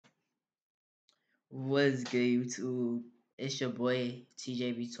What's good, YouTube? It's your boy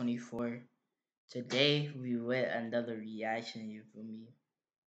TJB24. Today we with another reaction. You feel me?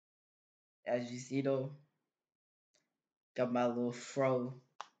 As you see though, got my little fro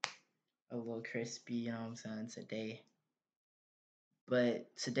a little crispy. You know what I'm saying today.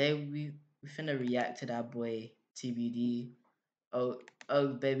 But today we finna react to that boy TBD. Oh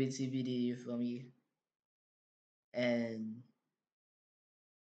baby TBD. You feel me? And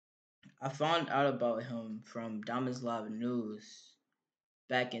I found out about him from Diamonds Live News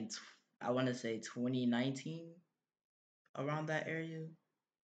back in I want to say 2019, around that area.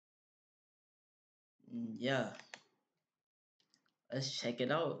 Yeah, let's check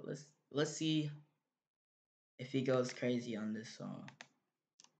it out. Let's see if he goes crazy on this song.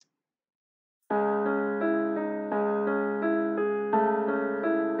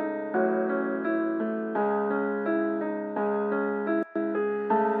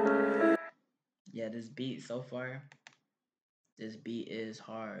 Yeah, this beat so far, this beat is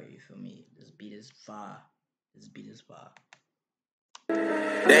hard. You feel me? This beat is fire. This beat is fire.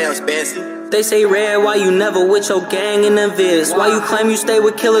 Damn, Spancy. They say red, why you never with your gang in the viz? Why you claim you stay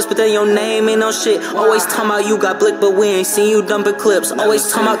with killers, but then your name ain't no shit? Always talking about you got blick, but we ain't seen you dumping clips.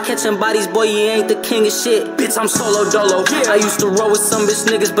 Always talking about catching bodies, boy, you ain't the king of shit. Bitch, I'm solo dolo. I used to roll with some bitch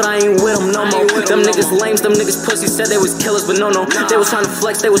niggas, but I ain't with them no more. Them niggas lames, them niggas pussies said they was killers, but no. They was trying to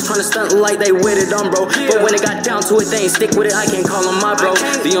flex, they was trying to stunt like they with it on, bro. But when it got down to it, they ain't stick with it, I can't call them my bro.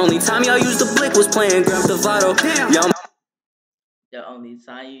 The only time y'all used the blick was playing Grand Theft Auto. Y'all The only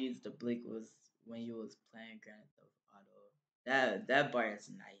time you used the blick was when you was playing Grand Theft Auto. That bar is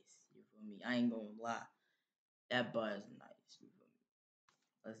nice. You feel me? I ain't gonna lie. That bar is nice. You feel me?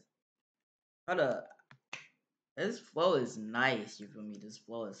 Let's hold up. This flow is nice. You feel me? This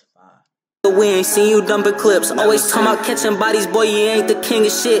flow is fire. we ain't seen you dumping clips. Always talking about catching bodies, boy, you ain't the king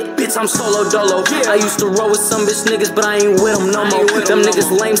of shit. Bitch, I'm solo dolo. I used to roll with some bitch niggas, but I ain't with them no more. Them niggas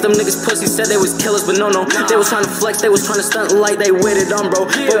lames, them niggas pussies said they was killers, but no. They was trying to flex, they was trying to stunt like they with it on, bro.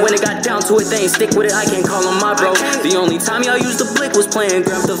 But when it got down to it, they ain't stick with it, I can't call them my bro. The only time y'all used the blick was playing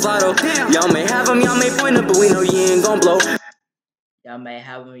Grand Theft Auto. Y'all may have them, y'all may point them, but we know you ain't gon' blow. Y'all may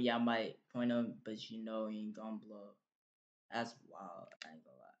have them, y'all might point them, but you know you ain't gonna blow. That's wild. I ain't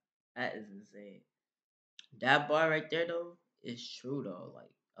gonna lie. That is insane. That bar right there though is true though.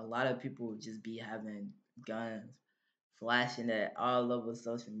 Like a lot of people just be having guns, flashing it all over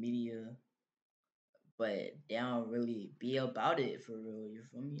social media, but they don't really be about it for real. You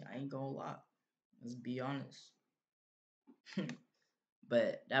feel me? I ain't gonna lie. Let's be honest.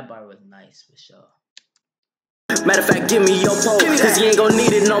 But that bar was nice for sure. Matter of fact, give me your pole, cause you ain't gon'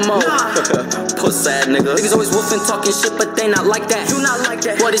 need it no more. Puss sad nigga. Niggas always woofing, talking shit, but they not like that. You not like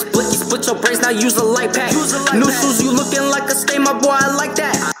that. Boy, this blicky split your brains, now use a light pack. New shoes, you looking like a stay, my boy, I like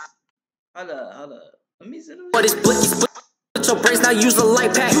that. Hold up. Let me see this. Boy, this blicky split your brains, now use a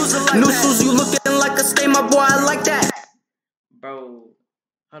light pack. New shoes, you looking like a stay, my boy, I like that. Bro,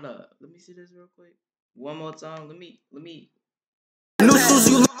 hold up. Let me see this real quick. One more time. Let me. New shoes,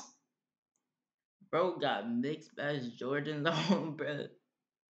 you Bro got mixed match Jordans on, bro.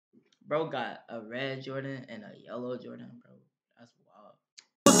 Bro got a red Jordan and a yellow Jordan, bro. That's wild.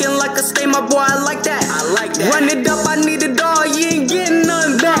 looking like a stay, my boy, I like that. I like that. Run it up, I need a dog, you ain't getting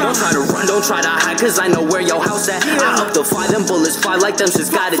none back. Don't try to run, don't try to hide, cause I know where your house at. I up to fly, them bullets fly like them shit's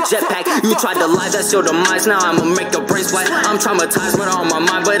got a jetpack. You tried to lie, that's your demise, now I'ma make your brain splat. I'm traumatized, but on my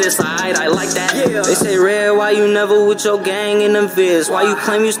mind, but it's alright, I like that. They say, Red, why you never with your gang in the viz? Why you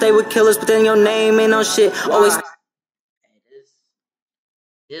claim you stay with killers, but then your name ain't no shit? Always. Hey,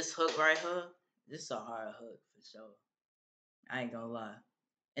 this hook right here, this is a hard hook for sure. I ain't gonna lie.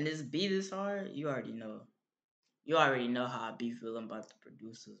 And this beat is hard, you already know. You already know how I be feeling about the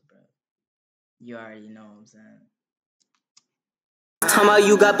producers, bro. You already know what I'm saying. Talking about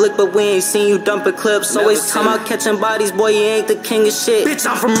you got blick, but we ain't seen you dumping clips. Always talking about catching bodies, boy, you ain't the king of shit. Bitch,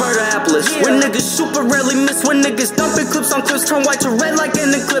 I'm from Drilleapolis. When niggas super rarely miss, when niggas dumping clips on clips, turn white to red like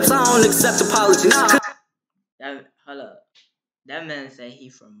in the clips. I don't accept apologies. Hold up. That man said he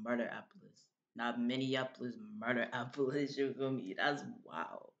from Drilleapolis, not Minneapolis, Drilleapolis. You feel me? That's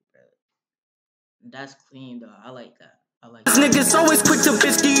wild, bro. That's clean though. I like that. These niggas always quick to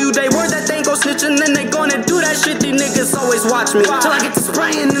bitch give you they word that they ain't gon' snitch and then they gonna do that shit. These niggas always watch me till I get to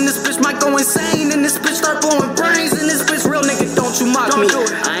spraying and this bitch might go insane and this bitch start blowing brains and this bitch real nigga don't you mock me.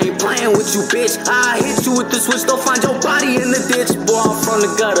 I ain't playing with you bitch. I hit you with the switch, don't find your body in the ditch. Boy, I'm from the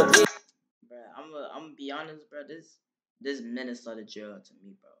gutter. Bro, I'm gonna be honest, bro. This Minnesota drill to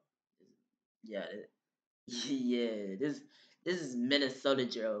me, bro. Yeah, yeah. This is Minnesota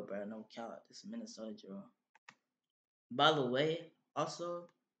drill, bro. No count. This is Minnesota drill. By the way, also,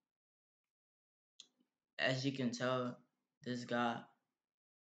 as you can tell, this guy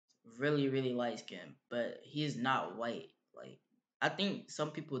really, really light skinned, but he is not white. Like, I think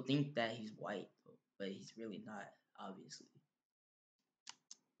some people think that he's white, but he's really not, obviously.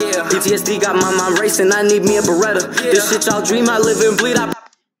 Yeah. PTSD got my mind racing, I need me a Beretta. Yeah. This shit y'all dream, I live and bleed.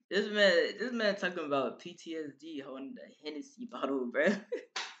 This man talking about PTSD holding the Hennessy bottle, bruh.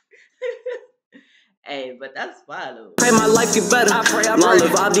 Hey, but that's fine though. Pray my life get better. I pray. Long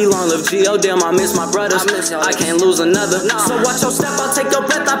live Abdi, long live Gio. Damn, I miss my brothers. I can't lose another. So watch your step, I'll take your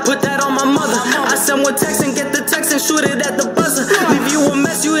breath. I put that on my mother. I send one text and get the text and shoot it at the buzzer. Leave you a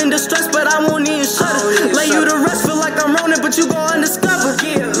mess, you in distress, but I won't even shudder. Lay you to rest, feel like I'm Ronin, but you gon' undiscover.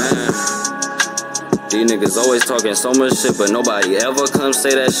 Yeah, man. These niggas always talking so much shit, but nobody ever come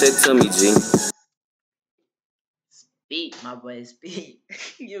say that shit to me, G. Speak, my boy, speak.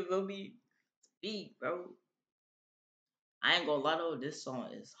 You feel me? Speak, bro. I ain't gonna lie though, this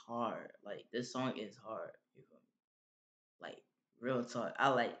song is hard. Like, this song is hard. You feel me? Like, real talk. I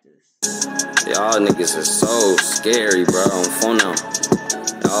like this. Y'all niggas are so scary, bro. On phone now.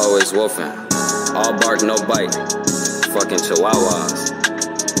 Y'all always wolfing. All bark, no bite. Fucking chihuahuas.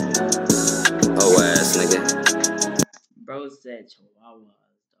 Oh ass nigga. Bro said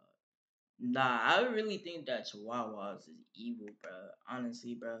chihuahuas, dog. Nah, I really think that chihuahuas is evil, bro.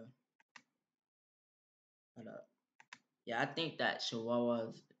 Honestly, bro. Hold up. Yeah, I think that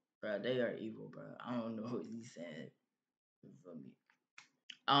chihuahuas, bro, they are evil, bro. I don't know what he said. You feel me?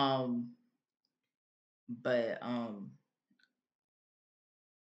 But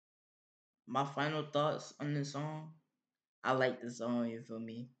my final thoughts on this song. I like this song. You feel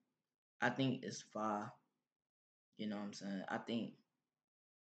me? I think it's fire. You know what I'm saying? I think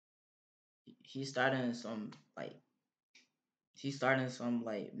he's starting some like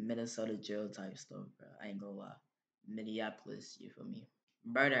Minnesota jail type stuff, bro. I ain't gonna lie. Minneapolis, you feel me?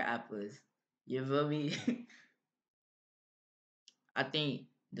 Murderapolis, you feel me? I think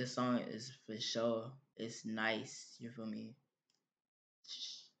the song is for sure. It's nice, you feel me?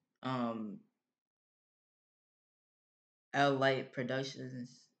 Um, L Light Productions.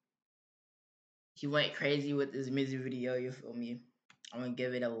 He went crazy with this music video, you feel me? I'm gonna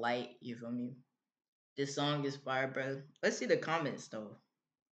give it a light, you feel me? This song is fire, bro. Let's see the comments though.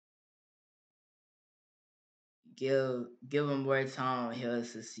 Give him more time, he'll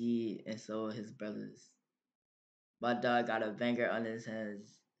succeed, and so will his brothers. My dog got a banger on his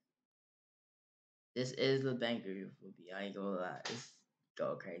hands. This is the banger, you feel me? I ain't gonna lie. It's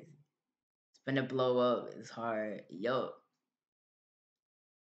go crazy. It's gonna blow up. It's hard. Yo,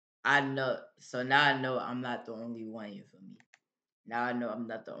 I know. So now I know I'm not the only one, you feel me? Now I know I'm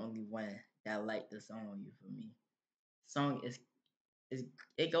not the only one that like the song, you feel me? Song is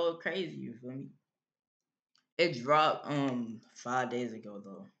it go crazy, you feel me? It dropped 5 days ago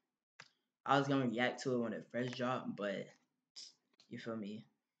though. I was gonna react to it when it first dropped, but you feel me?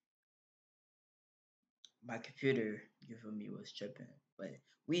 My computer, you feel me, was tripping. But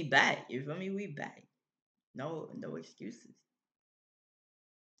we back, you feel me? We back. No excuses.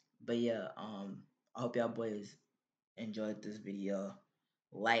 But yeah, I hope y'all boys enjoyed this video.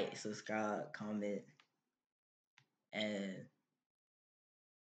 Like, subscribe, comment, and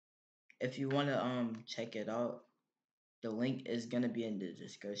if you wanna check it out, the link is gonna be in the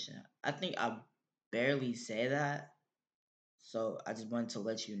description. I think I barely say that, so I just wanted to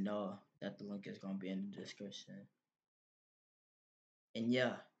let you know that the link is gonna be in the description. And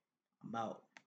yeah, I'm out.